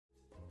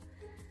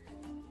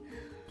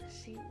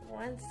She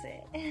wants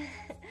it.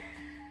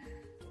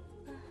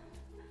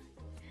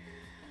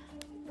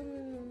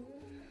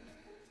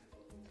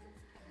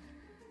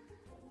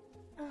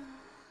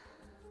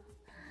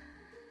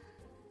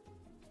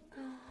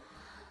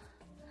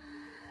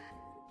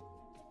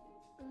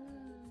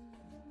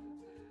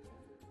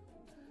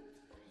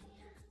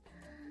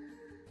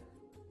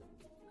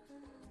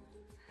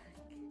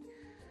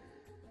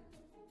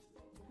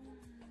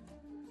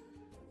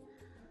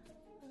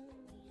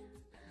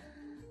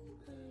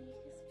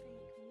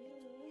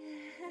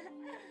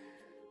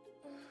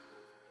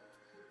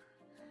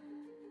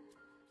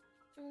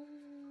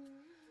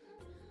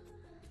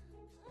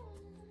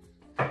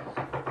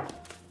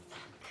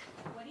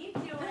 What are you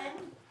doing?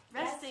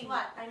 Resting. Guess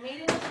what? I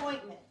made an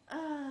appointment.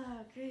 Oh,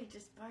 great.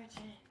 Just barge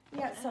in.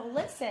 Yeah, so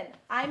listen,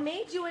 I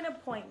made you an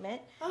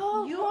appointment.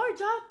 Oh, more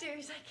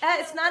doctors.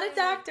 It's not a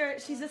doctor.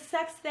 She's a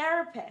sex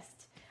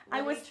therapist.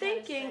 I was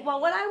thinking,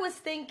 well, what I was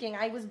thinking,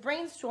 I was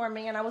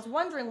brainstorming, and I was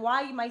wondering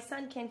why my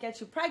son can't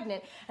get you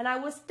pregnant. And I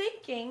was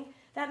thinking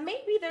that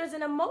maybe there's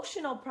an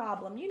emotional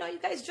problem. You know, you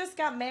guys just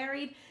got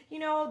married. You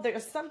know,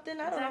 there's something,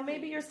 I don't know,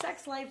 maybe your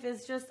sex life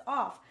is just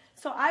off.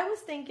 So I was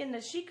thinking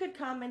that she could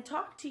come and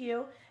talk to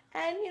you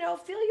and, you know,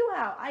 feel you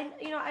out.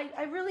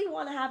 I really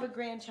want to have a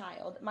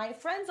grandchild. My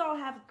friends all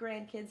have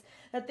grandkids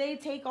that they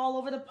take all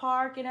over the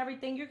park and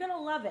everything. You're going to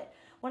love it.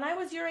 When I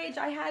was your age,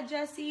 I had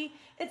Jesse.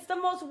 It's the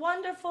most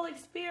wonderful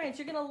experience.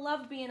 You're going to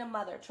love being a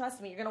mother. Trust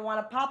me. You're going to want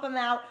to pop them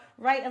out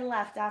right and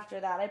left after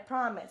that. I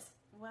promise.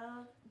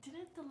 Well,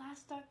 didn't the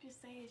last doctor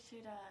say I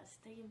should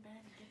stay in bed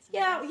and get some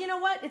Yeah, rest? you know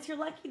what? It's your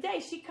lucky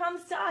day. She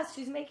comes to us.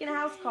 She's making a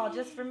house call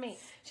just for me.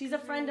 She's a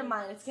friend of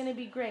mine. It's going to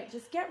be great.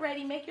 Just get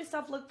ready. Make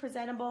yourself look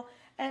presentable.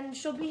 And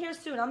she'll be here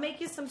soon. I'll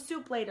make you some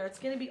soup later. It's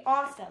going to be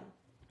awesome.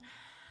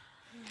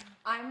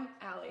 I'm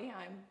Allie.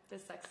 I'm the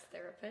sex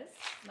therapist.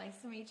 Nice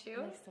to meet you.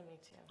 Nice to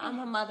meet you. I'm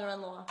her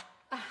mother-in-law.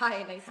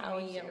 Hi, nice to How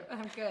are meet you? you.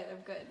 I'm good,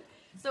 I'm good.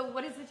 So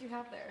what is it you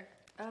have there?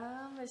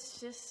 It's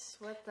just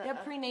what the... They're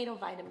prenatal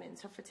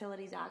vitamins. Her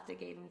fertility doctor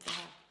gave them to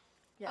her.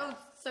 Yeah. Oh,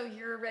 so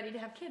you're ready to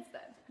have kids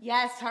then?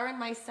 Yes, her and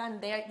my son,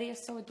 they are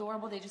so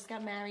adorable. They just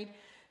got married.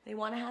 They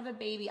want to have a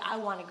baby. I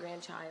want a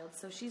grandchild.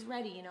 So she's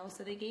ready, you know.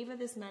 So they gave her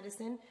this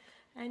medicine.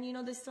 And, you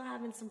know, they're still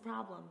having some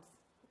problems.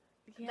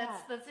 Yeah.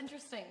 That's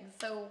interesting.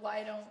 So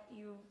why don't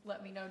you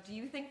let me know? Do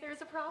you think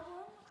there's a problem?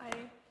 I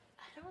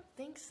don't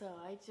think so.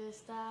 I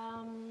just,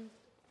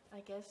 I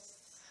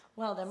guess...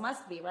 Well, there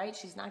must be, right?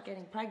 She's not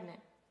getting pregnant.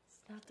 It's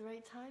not the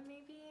right time,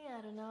 maybe?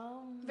 I don't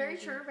know. Very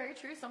true, very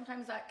true.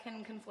 Sometimes that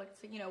can conflict,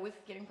 you know, with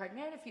getting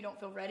pregnant if you don't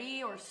feel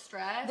ready or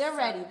stressed. They're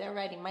ready. They're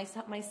ready. My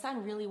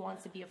son really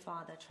wants to be a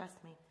father.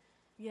 Trust me.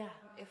 Yeah.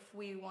 If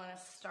we want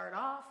to start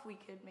off, we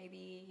could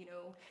maybe, you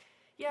know,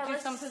 Yeah, do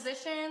let's... some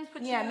positions.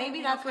 Put Yeah, you, maybe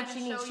you know, that's what kinda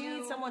she needs. show She you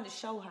needs someone to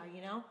show her,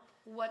 you know?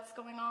 what's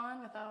going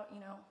on without, you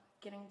know,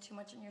 getting too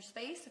much in your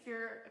space. If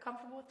you're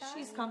comfortable with that,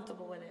 She's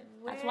comfortable with it.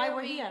 That's Where why we're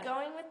are we here.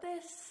 going with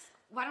this?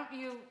 why don't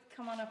you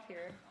come on up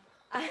here?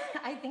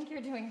 I think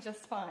you're doing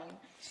just fine.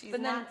 She's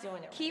but not then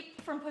doing it right. keep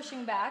from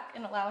pushing back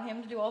and allow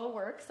him to do all the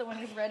work. So when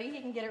he's ready,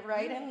 he can get it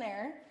right in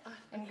there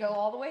and go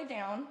all the way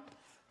down.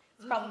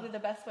 It's probably the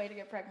best way to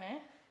get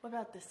pregnant. What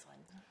about this one?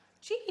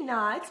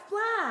 Gina, it's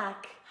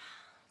black.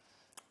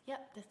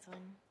 Yep, this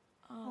one.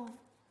 Oh,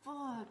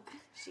 Fuck.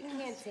 she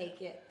can't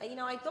take it. You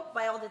know, I thought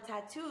by all the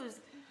tattoos,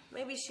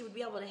 maybe she would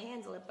be able to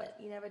handle it, but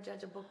you never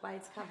judge a book by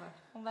its cover.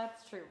 Well,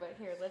 that's true. But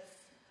here,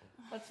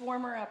 let's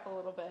warm her up a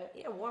little bit.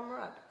 Yeah, warm her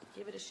up.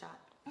 Give it a shot.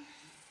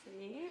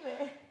 See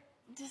there.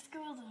 Just go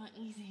a little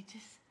easy.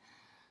 Just...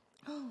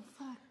 Oh,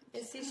 fuck.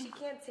 You see, she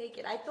can't take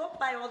it. I thought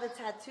by all the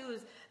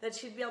tattoos that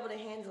she'd be able to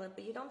handle it,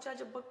 but you don't judge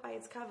a book by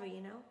its cover,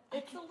 you know?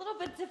 It's a little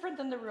bit different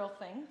than the real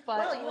thing, but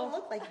Well, you don't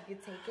look like you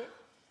could take it.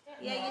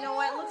 Yeah, you know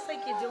what? It looks like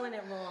you're doing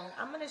it wrong.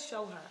 I'm going to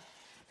show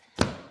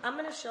her. I'm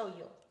going to show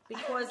you.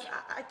 Because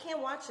I can't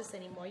watch this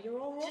anymore. You're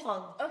all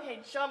wrong. Okay,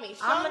 show me.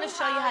 I'm going to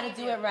show you how to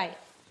do it right.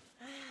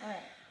 all right.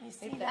 You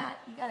see that?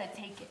 You got to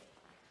take it.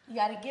 You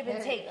got to give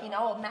and take. You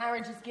know,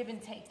 marriage is give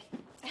and take.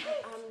 I'm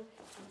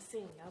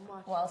seeing. I'm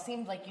watching. Well, it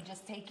seems like you're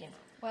just taking.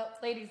 Well,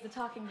 ladies, the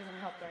talking doesn't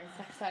help during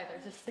sex either,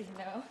 just so you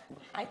know.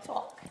 I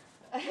talk.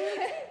 Oh,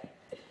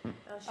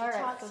 she All right,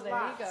 talks so a there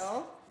lot. you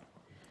go.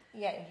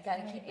 Yeah, you got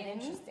to keep it In,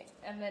 interesting.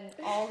 and then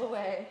all the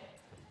way.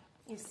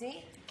 You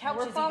see? Couch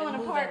We're is falling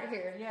even apart moving.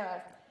 here, yeah.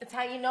 It's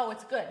how you know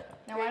it's good.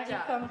 Now Great why don't you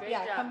job, come, great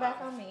yeah, job, come back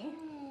Mom. on me.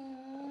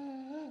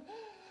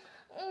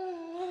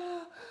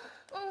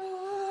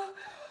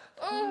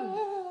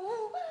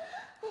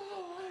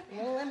 A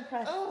little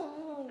impressed.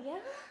 Oh, yeah?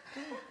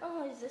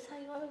 Oh, is this how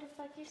you want me to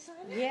fuck your son?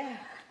 Yeah.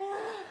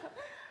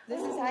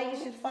 This is how you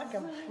should fuck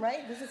him,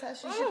 right? This is how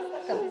she should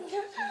fuck him.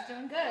 She's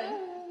doing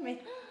good.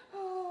 Make,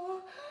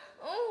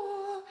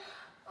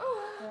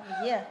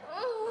 Yeah.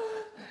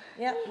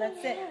 Yep,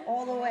 that's it.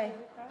 All the way.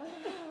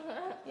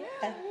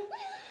 Yeah.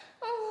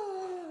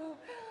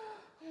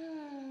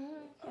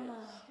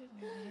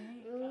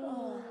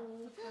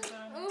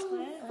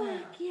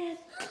 Fuck, yes.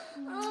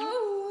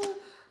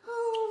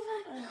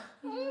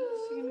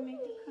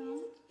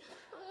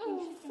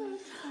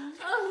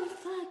 Oh,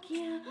 fuck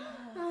yeah.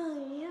 Oh,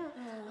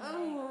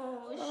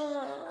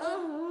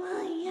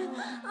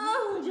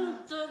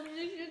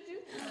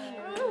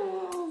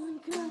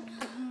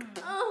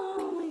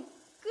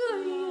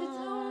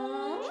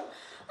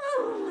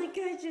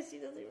 this. She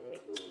doesn't even look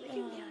at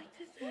me like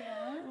this.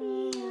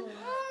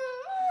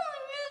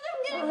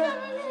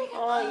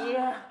 Oh,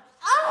 yeah.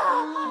 Oh,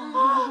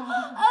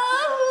 yeah.